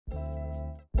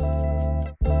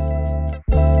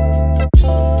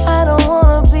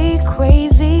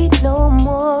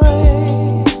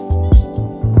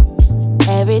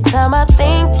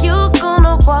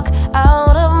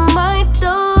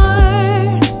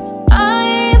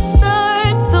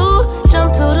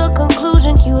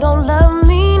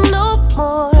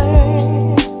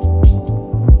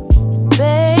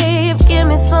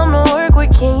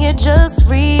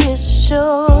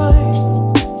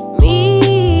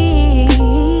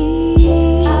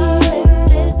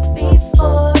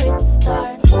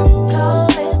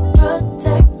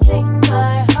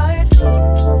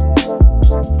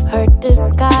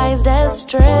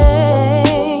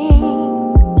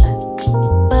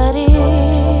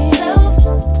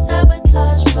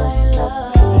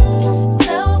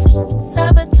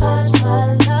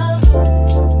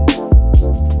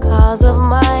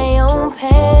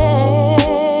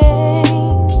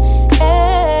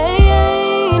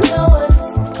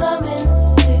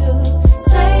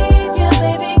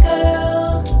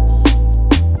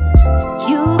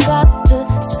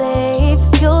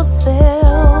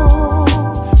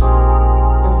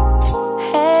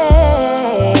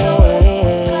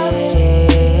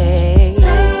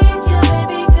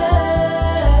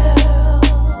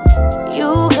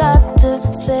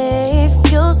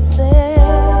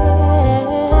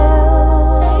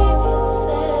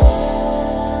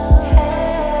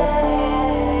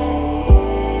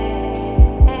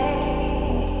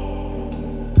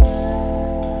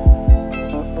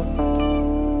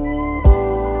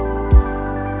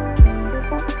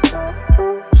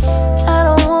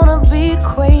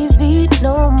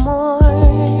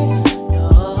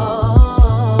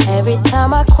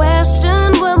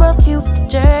question what my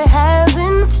future has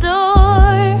in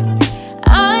store.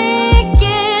 I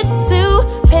get to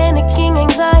panicking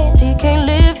anxiety, can't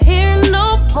live here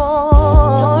no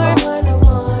more. No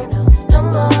more, no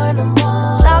more, no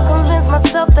more. So I'll convince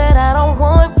myself that I don't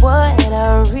want what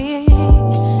I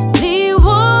really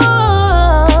want.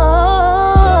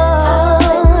 I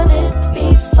learned it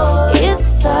before it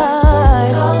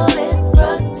starts. Call it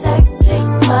protecting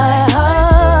my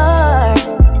heart.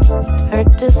 Hurt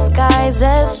disguised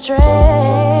as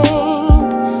strength.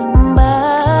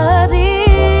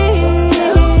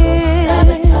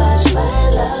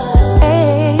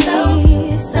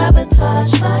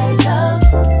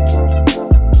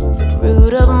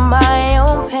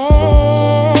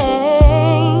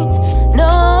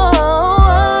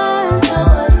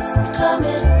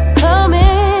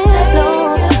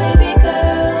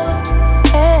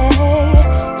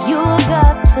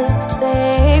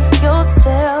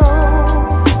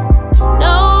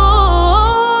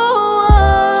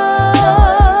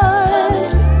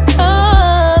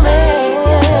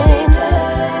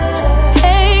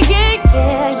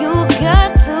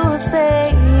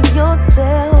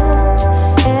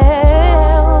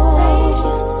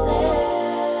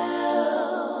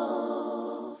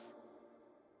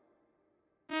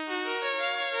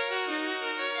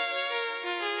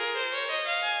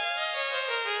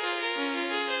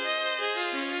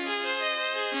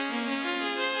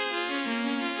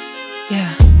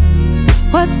 Yeah.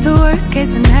 What's the worst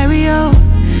case scenario?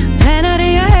 Plan out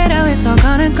in your head how it's all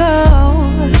gonna go.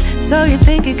 So you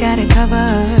think you got it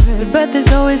covered, but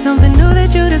there's always something new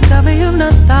that you discover you've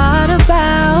not thought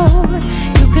about.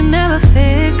 You can never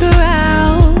figure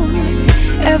out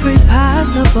every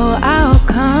possible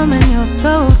outcome, and you're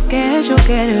so scared you'll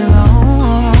get it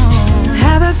wrong.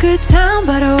 Have a good time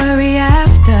but a worry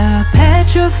after.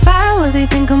 Petrified, will they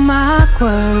think I'm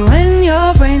awkward when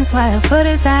your brain's wired for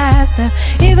disaster?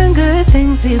 Even good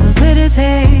things leave a bitter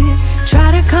taste.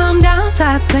 Try to calm down,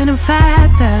 thoughts spinning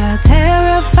faster.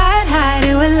 Terrified, hide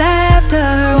it with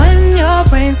laughter when your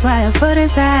brain's wired for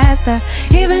disaster.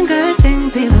 Even good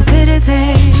things leave a bitter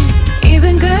taste.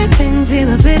 Even good things leave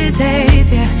a bitter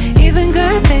taste, yeah. Even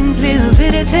good things leave a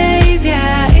bitter taste,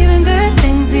 yeah. Even good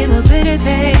things leave a bitter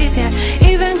taste, yeah.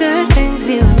 Even good things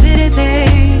leave a bitter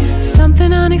taste.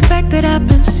 Something unexpected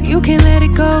happens, you can't let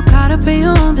it go. Caught up in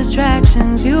your own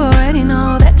distractions. You already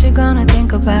know that you're gonna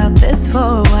think about this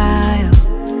for a while.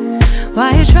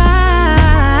 Why you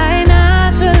try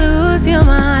not to lose your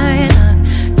mind,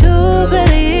 not to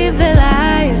believe the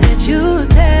lies that you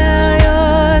tell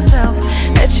yourself,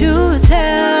 that you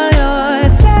tell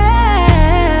yourself.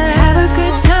 Have a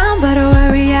good time but a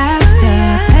worry after.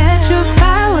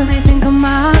 Petrified, will they think I'm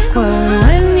awkward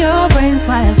when your brain's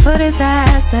wired for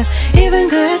disaster? Even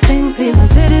good things leave a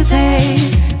bitter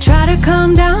taste. Try to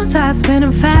calm down, thoughts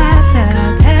spinning faster.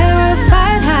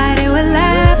 Terrified, hide it with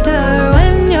laughter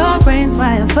when your brain's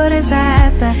wired for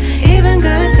disaster. Even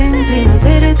good things leave a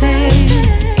bitter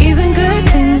taste. Even good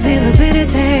things leave a bitter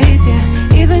taste,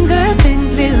 yeah. Even good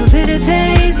things leave a bitter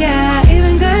taste, yeah.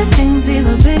 Even good things leave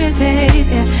a bitter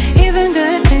taste, yeah. Even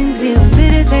good things leave a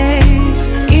bitter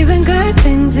taste. Even good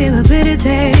things leave a bitter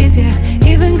taste, yeah.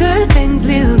 Even good things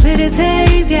leave a bitter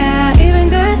taste, yeah. Even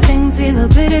good things leave a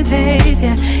bitter taste,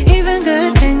 yeah. Even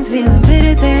good things leave a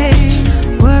bitter taste.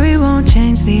 Worry won't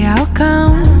change the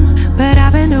outcome, but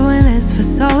I've been doing this for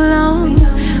so long.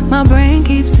 My brain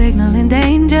keeps signaling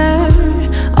danger,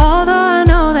 although I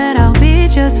know that I'll be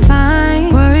just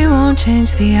fine. Worry won't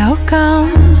change the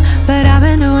outcome, but I've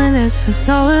been doing this for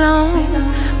so long.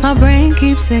 My brain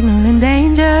keeps signaling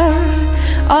danger,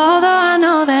 although I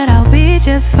know that I'll be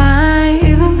just fine.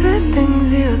 Even good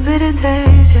things leave a bitter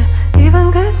taste, yeah.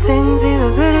 Even good things leave a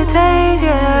bitter taste,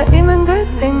 yeah. Even good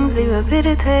things leave a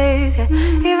bitter taste,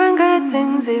 yeah. Even good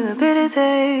things leave a bitter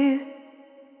taste.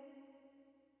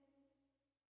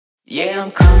 Yeah,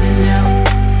 I'm coming out.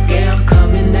 Yeah, I'm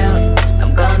coming out.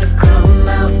 I'm gonna come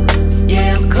out.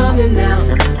 Yeah, I'm coming out.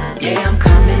 Yeah, I'm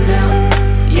coming out.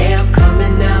 Yeah, I'm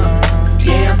coming out.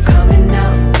 Yeah, I'm coming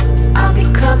out. I'll be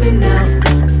coming out.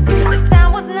 The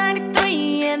time was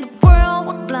 93 and the world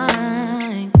was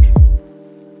blind.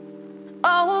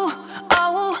 Oh,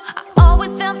 oh, I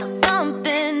always felt that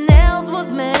something else was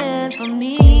meant for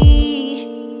me.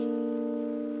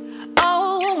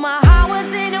 Oh, my heart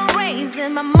was in a race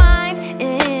and my mind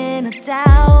in a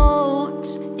doubt,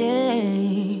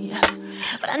 yeah.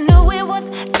 But I knew it was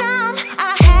time,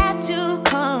 I had to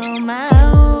come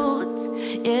out,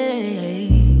 yeah.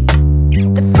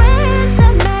 The friends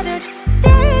that mattered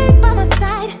stayed by my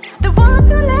side. The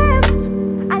ones who left,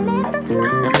 I let them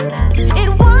slide.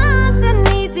 It wasn't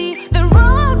easy, the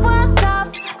road was tough.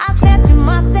 I said to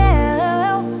myself,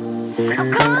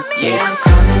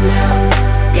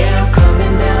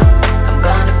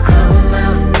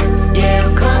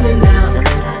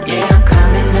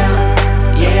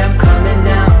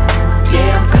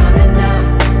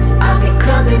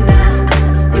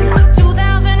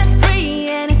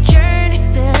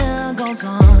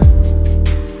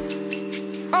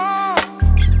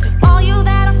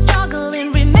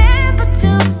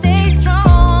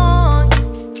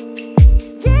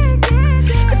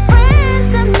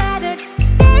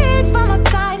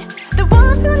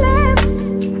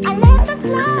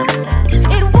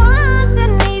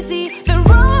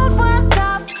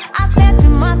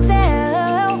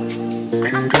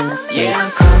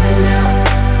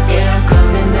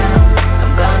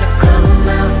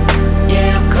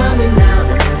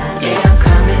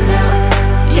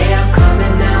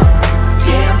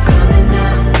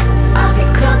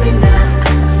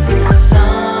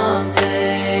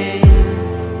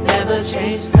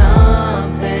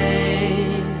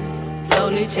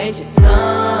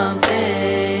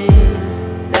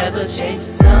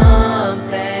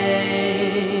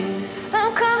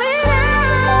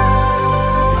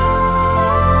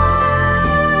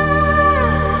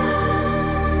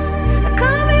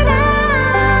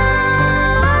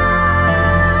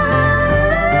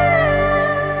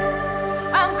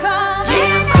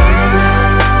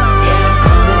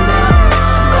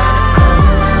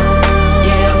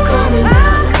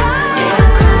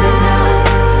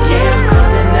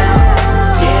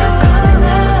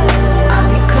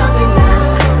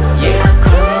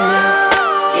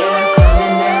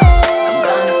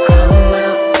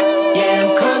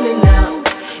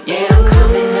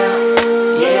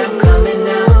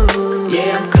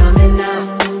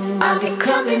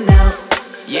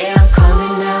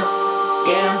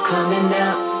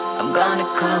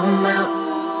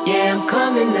 Yeah, I'm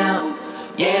coming out.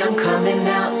 Yeah, I'm coming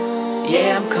out.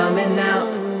 Yeah, I'm coming out.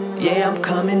 Yeah, I'm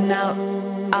coming out.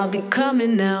 I'll be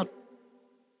coming out.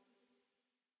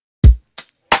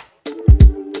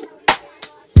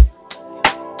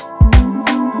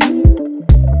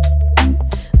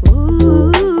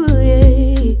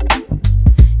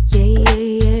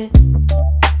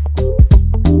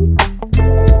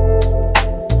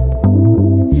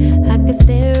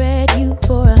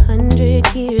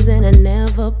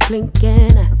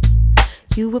 Blinking,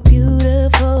 you were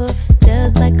beautiful,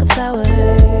 just like a flower.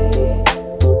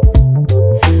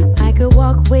 I could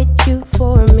walk with you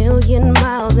for 1,000,000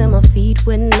 miles and my feet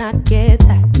would not get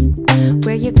tired.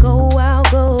 Where you go, I'll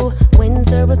go,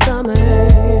 winter or summer.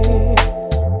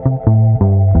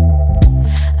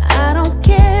 I don't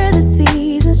care the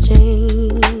seasons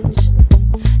change,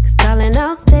 'cause darling,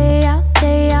 I'll stay, I'll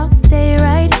stay, I'll stay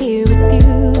right here with you.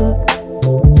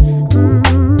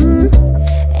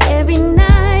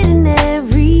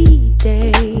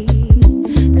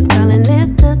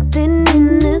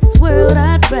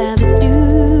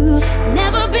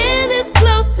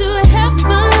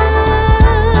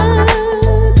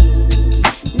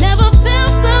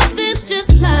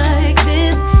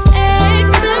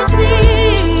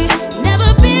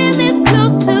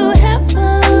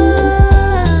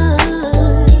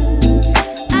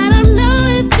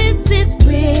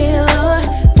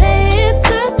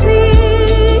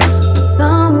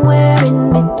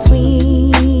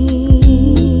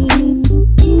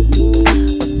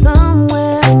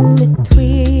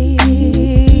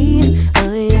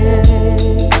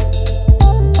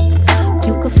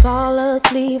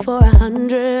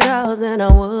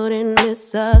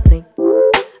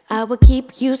 I would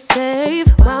keep you safe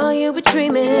while you were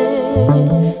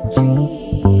dreaming.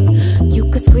 You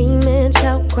could scream and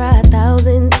shout, cry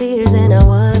 1,000 tears, and I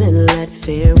wouldn't let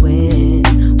fear win.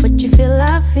 What you feel,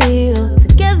 I feel.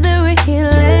 Together we're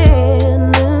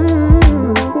healing.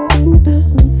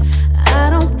 I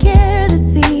don't care the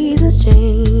seasons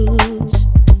change,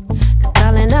 'cause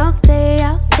darling, I'll stay,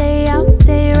 I'll stay, I'll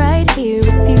stay right here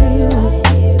with you.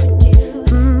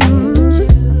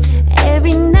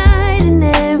 Every night and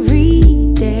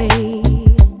every day,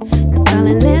 'cause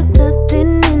darling, there's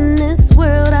nothing in this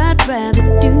world I'd rather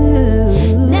do.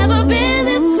 Never been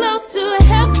this close to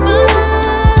heaven,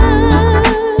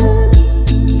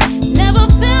 never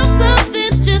felt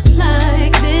something just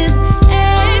like this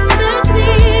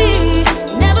ecstasy.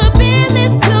 Never been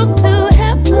this close to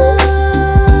heaven.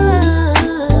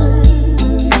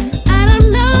 I don't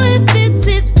know if this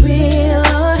is real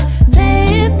or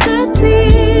fantasy,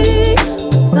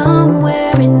 or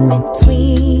somewhere in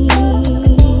between,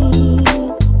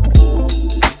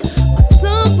 or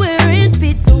somewhere in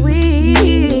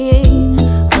between.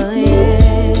 Oh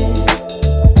yeah.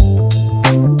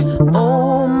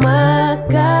 Oh my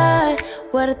God,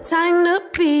 what a time to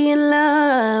be in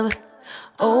love.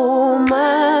 Oh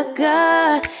my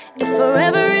God, if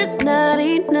forever is not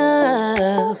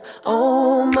enough.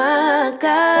 Oh my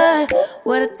God,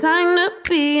 what a time to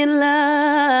be in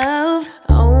love.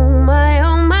 Oh my,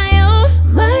 oh my, oh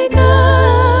my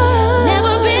God.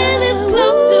 Never been this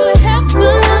close to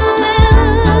heaven.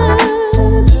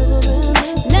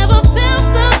 Never felt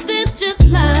something just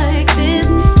like this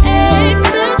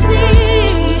ecstasy.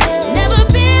 Never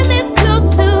been this close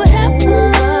to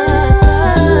heaven.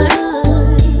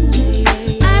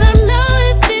 I don't know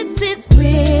if this is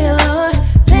real or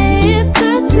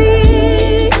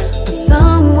fantasy, or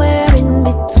somewhere in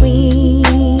between.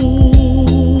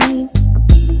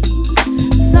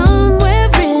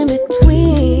 Somewhere in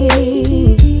between.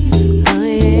 Oh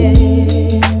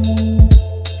yeah.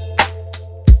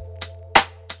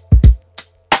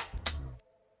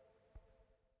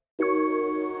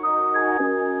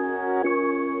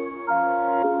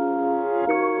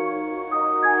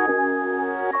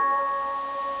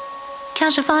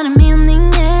 Kanske var det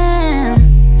meningen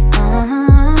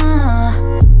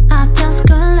att jag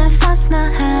skulle fastna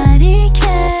här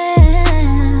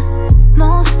ikväll.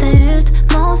 Måste ut,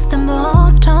 måste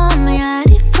bort, ta mig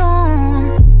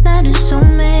härifrån. När du såg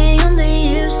mig under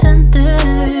ljusen, du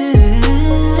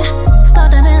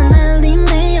startade en eld i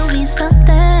mig och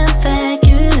visade en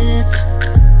väg ut.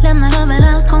 Lämnar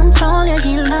över all kontroll, jag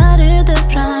gillar hur du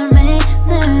rör mig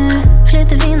nu.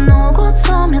 Flyter vi något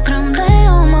som jag drömde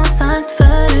om och sagt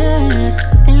förut.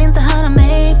 Vill inte höra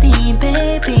maybe,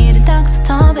 baby, det är dags att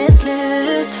ta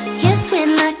beslut. You sweet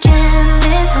like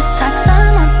candy, så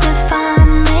tacksam att du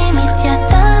fann mig. Mitt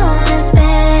hjärta håller space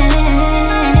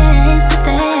för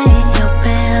dig. Jag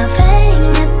behöver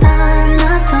inget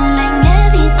annat så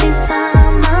länge vi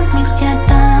tillsammans. Mitt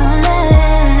hjärta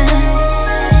håller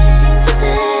för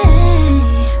dig.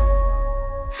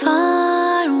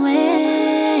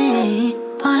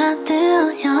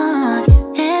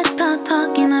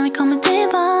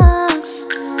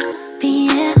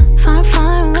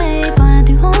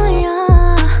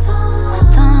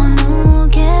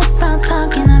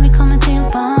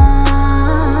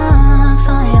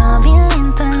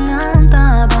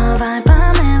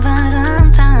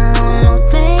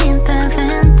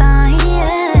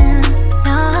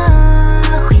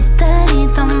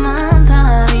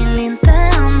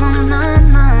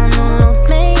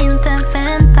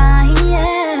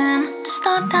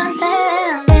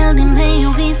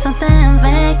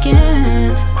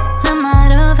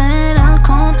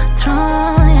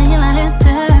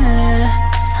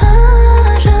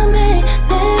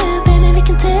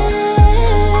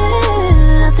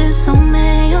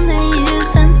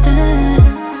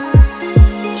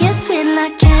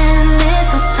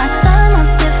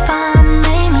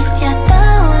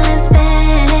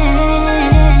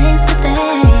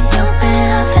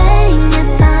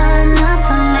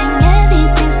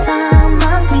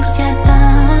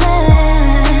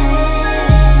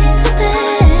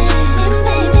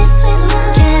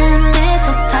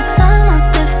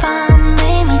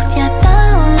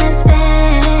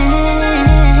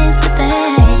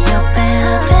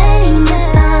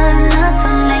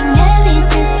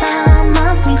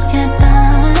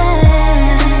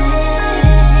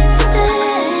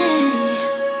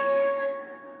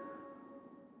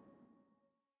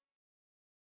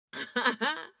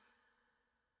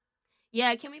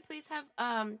 Yeah, can we please have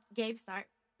Gabe start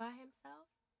by himself?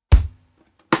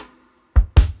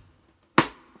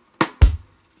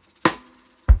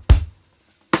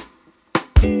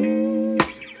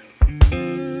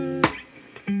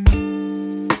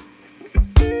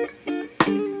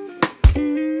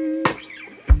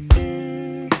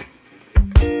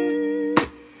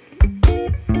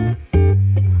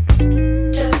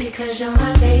 Just because you're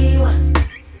my day one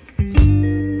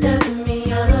doesn't mean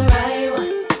you're the right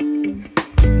one.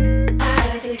 I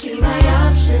had to keep my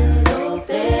options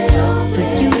open. For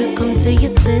you to come to your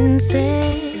senses,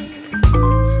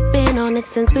 been on it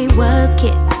since we was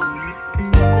kids.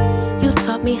 You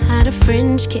taught me how to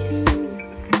French kiss.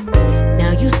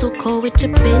 Now you so cold with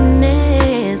your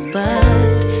business,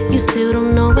 but you still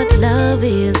don't know what love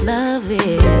is. Love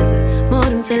is more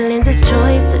than feelings, it's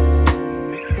choices.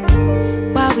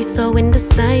 Why we so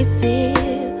indecisive?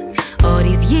 All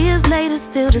these years later,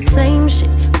 still the same shit.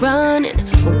 Running,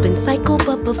 open cycle,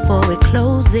 but before it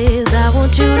closes, I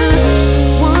want you to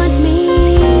want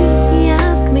me,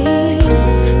 ask me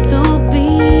to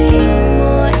be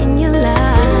more in your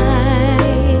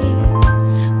life.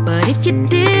 But if you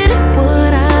did,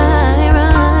 would I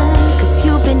run? 'Cause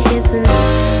you've been here since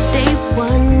day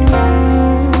one.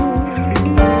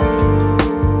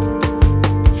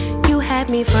 You had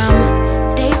me from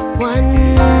day one.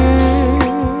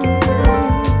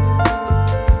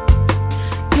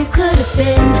 You could have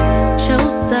been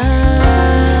chosen.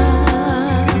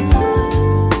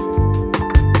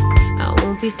 I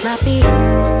won't be sloppy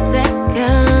seconds.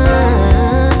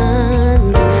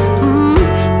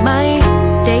 My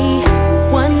day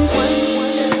one.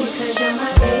 Just because you're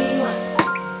my day one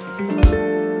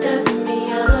doesn't mean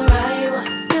you're the right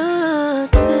one.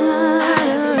 I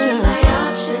had to keep my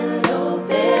options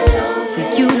open. For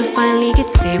you to finally get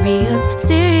serious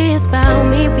about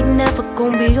me, we never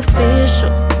gon' be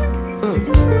official.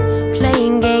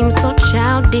 Playing games so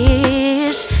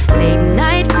childish, late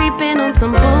night creeping on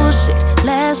some bullshit.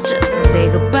 Let's just say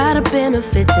goodbye to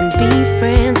benefits and be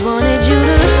friends. Wanted you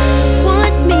to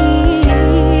want me,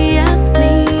 ask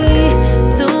me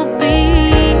to be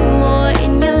more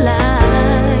in your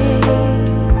life.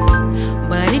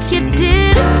 But if you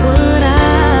did, would I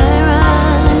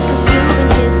run? 'Cause you've been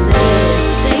here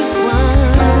since day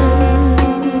one.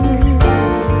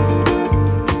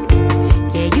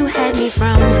 Yeah, you had me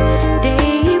from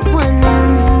day one.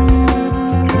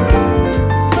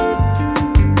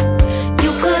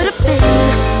 You could have been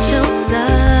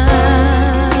chosen.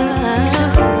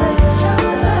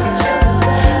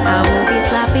 I won't be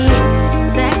sloppy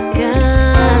seconds.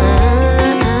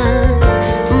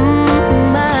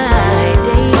 My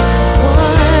day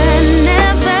one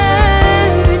never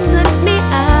took me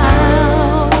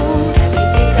out. You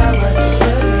think I wasn't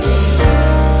worthy?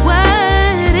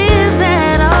 What is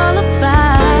that all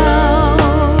about?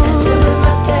 Messing with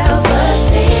my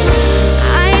self-esteem.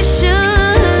 I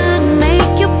should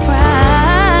make you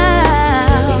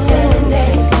proud. Be standing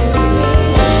next to me.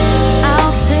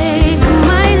 I'll take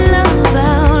my love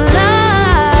out loud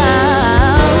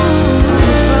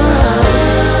from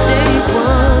day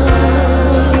one.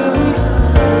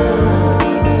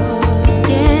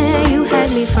 Yeah, you had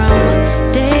me from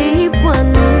day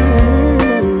one.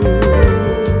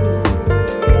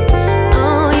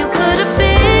 Oh, you could have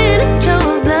been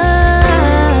chosen.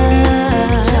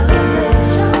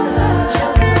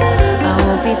 I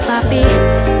won't be sloppy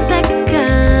seconds.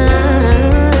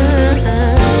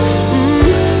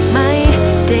 My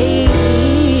day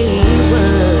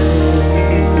one.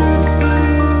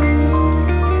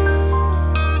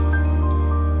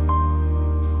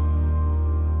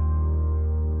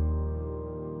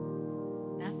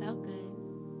 That felt good.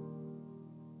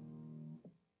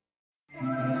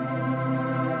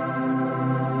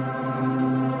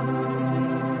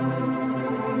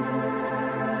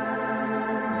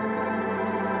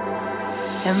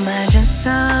 Imagine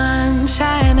sun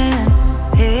shining,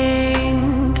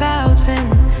 pink clouds in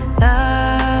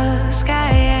the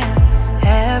sky, and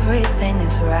everything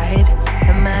is right.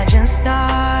 Imagine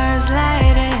stars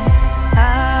lighting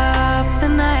up the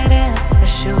night, and a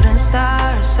shooting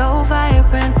star so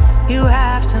vibrant. You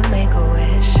have to make a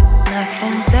wish.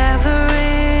 Nothing's ever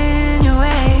in your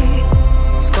way.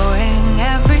 Scoring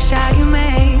every shot you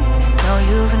make. No,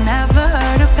 you've never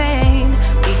heard of pain,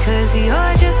 because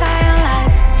you're just high on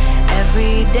life.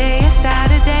 Every day is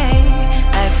Saturday.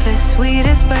 Life is sweet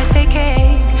as birthday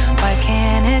cake. Why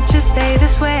can't it just stay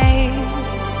this way?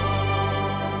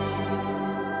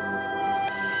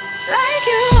 Like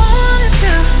you wanted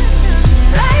to,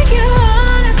 like you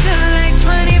wanted to, like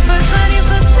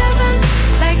 24/7,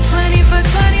 like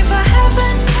 24/24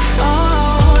 heaven.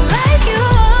 Oh, like you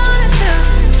wanted to,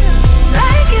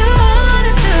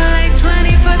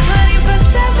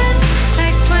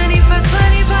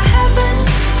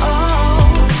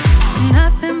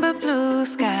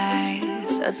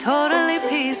 a totally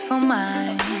peaceful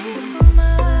mind.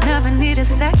 Never need a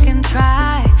second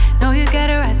try. Know you get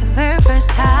it right the very first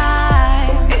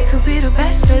time. It could be the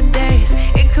best of days,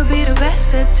 it could be the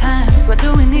best of times. Why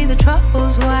do we need the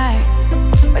troubles? Why?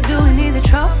 Why do we need the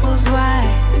troubles? Why?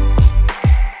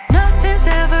 Nothing's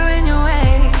ever in your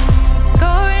way.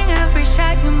 Scoring every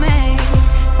shot you make.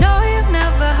 No, you've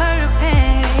never heard of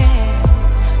pain,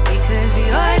 because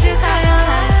you're just how you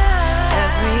like.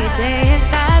 Every day is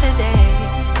Saturday.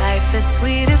 Life is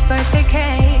sweet as birthday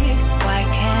cake. Why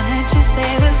can't it just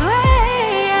stay this way?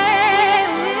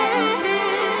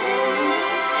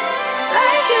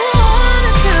 Like you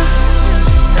wanted to,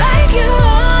 like you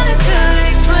wanted to,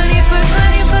 like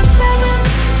 24/7,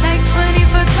 like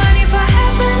 24/24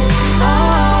 heaven.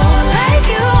 Oh, like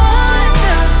you wanted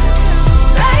to,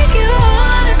 like you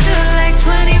wanted to, like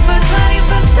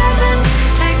 24/7,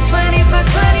 like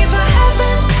 24/24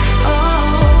 heaven.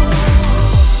 Oh,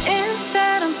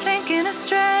 instead I'm thinking of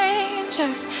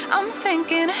strangers, I'm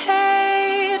thinking of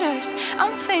haters,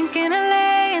 I'm thinking of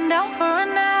laying down for a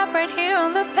nap right here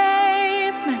on the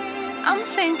pavement. I'm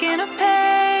thinking of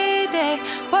payday,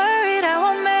 worried I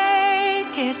won't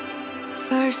make it.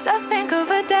 First I think of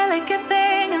a delicate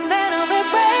thing and then of it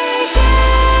breaking.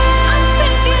 I'm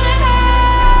thinking of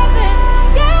habits,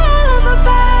 yeah, all of the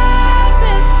bad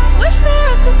bits. Wish there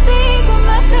was a secret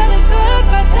map to the good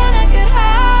parts and I could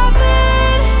have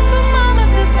it. But mama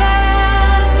says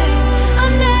bad days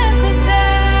are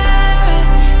necessary.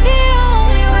 The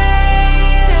only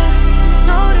way to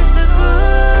notice a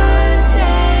good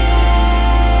day,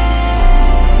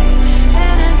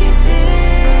 and I guess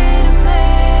it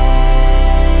makes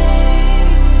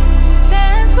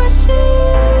sense what she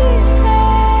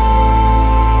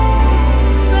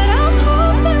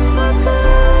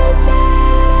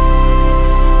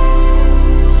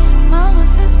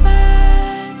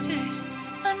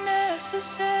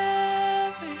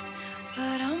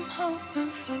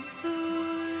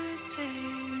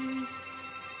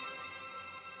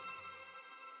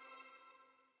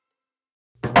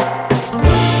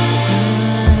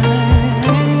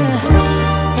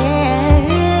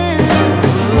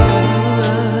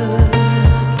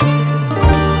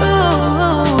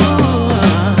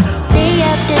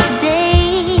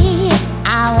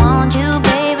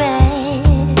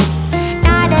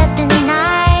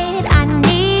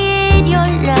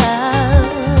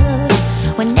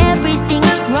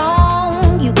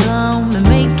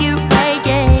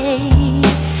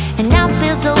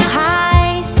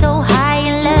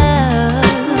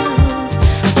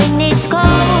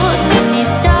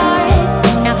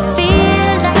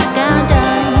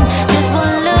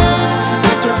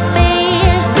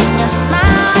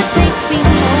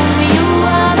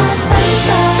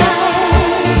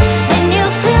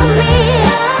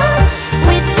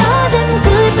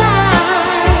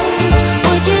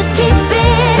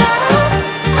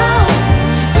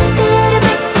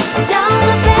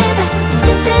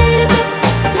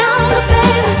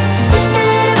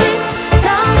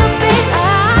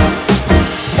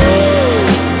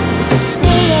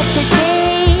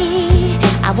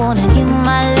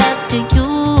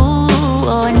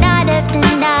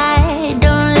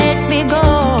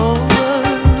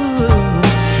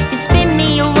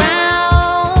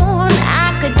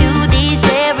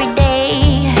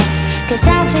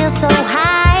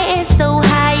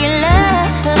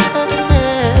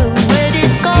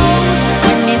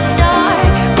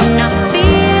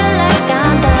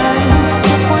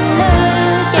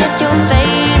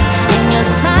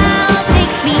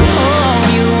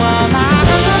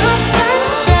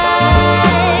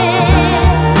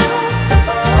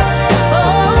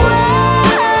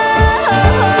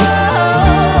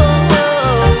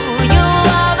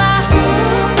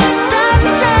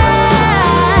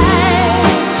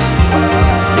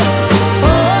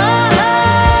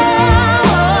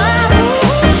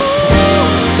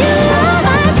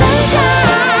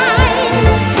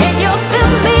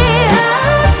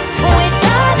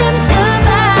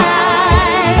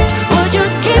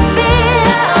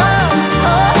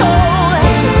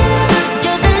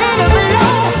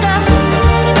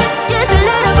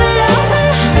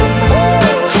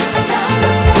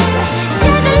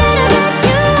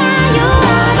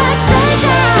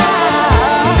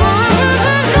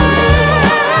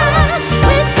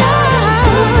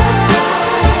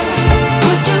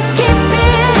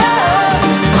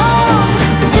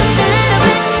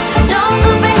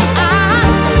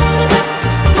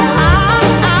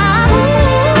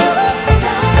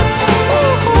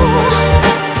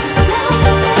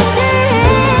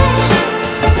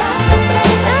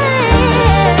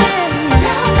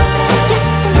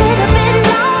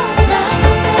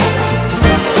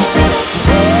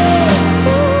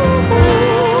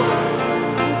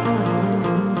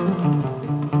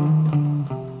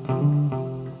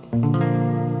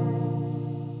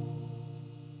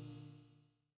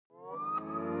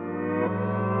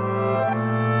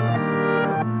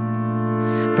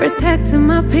Protecting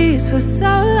my peace for so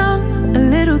long, a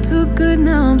little too good,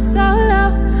 now I'm so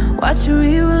low. Watching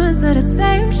reruns of the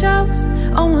same shows.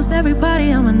 Almost every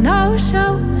party I'm a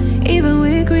no-show. Even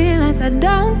with green lights I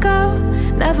don't go.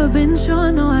 Never been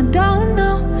sure, no I don't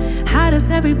know. How does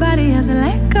everybody has to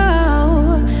let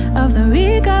go of the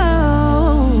egos?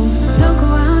 Don't go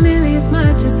out nearly as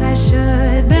much as I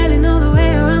should. Barely know the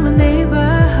way around my neighbor.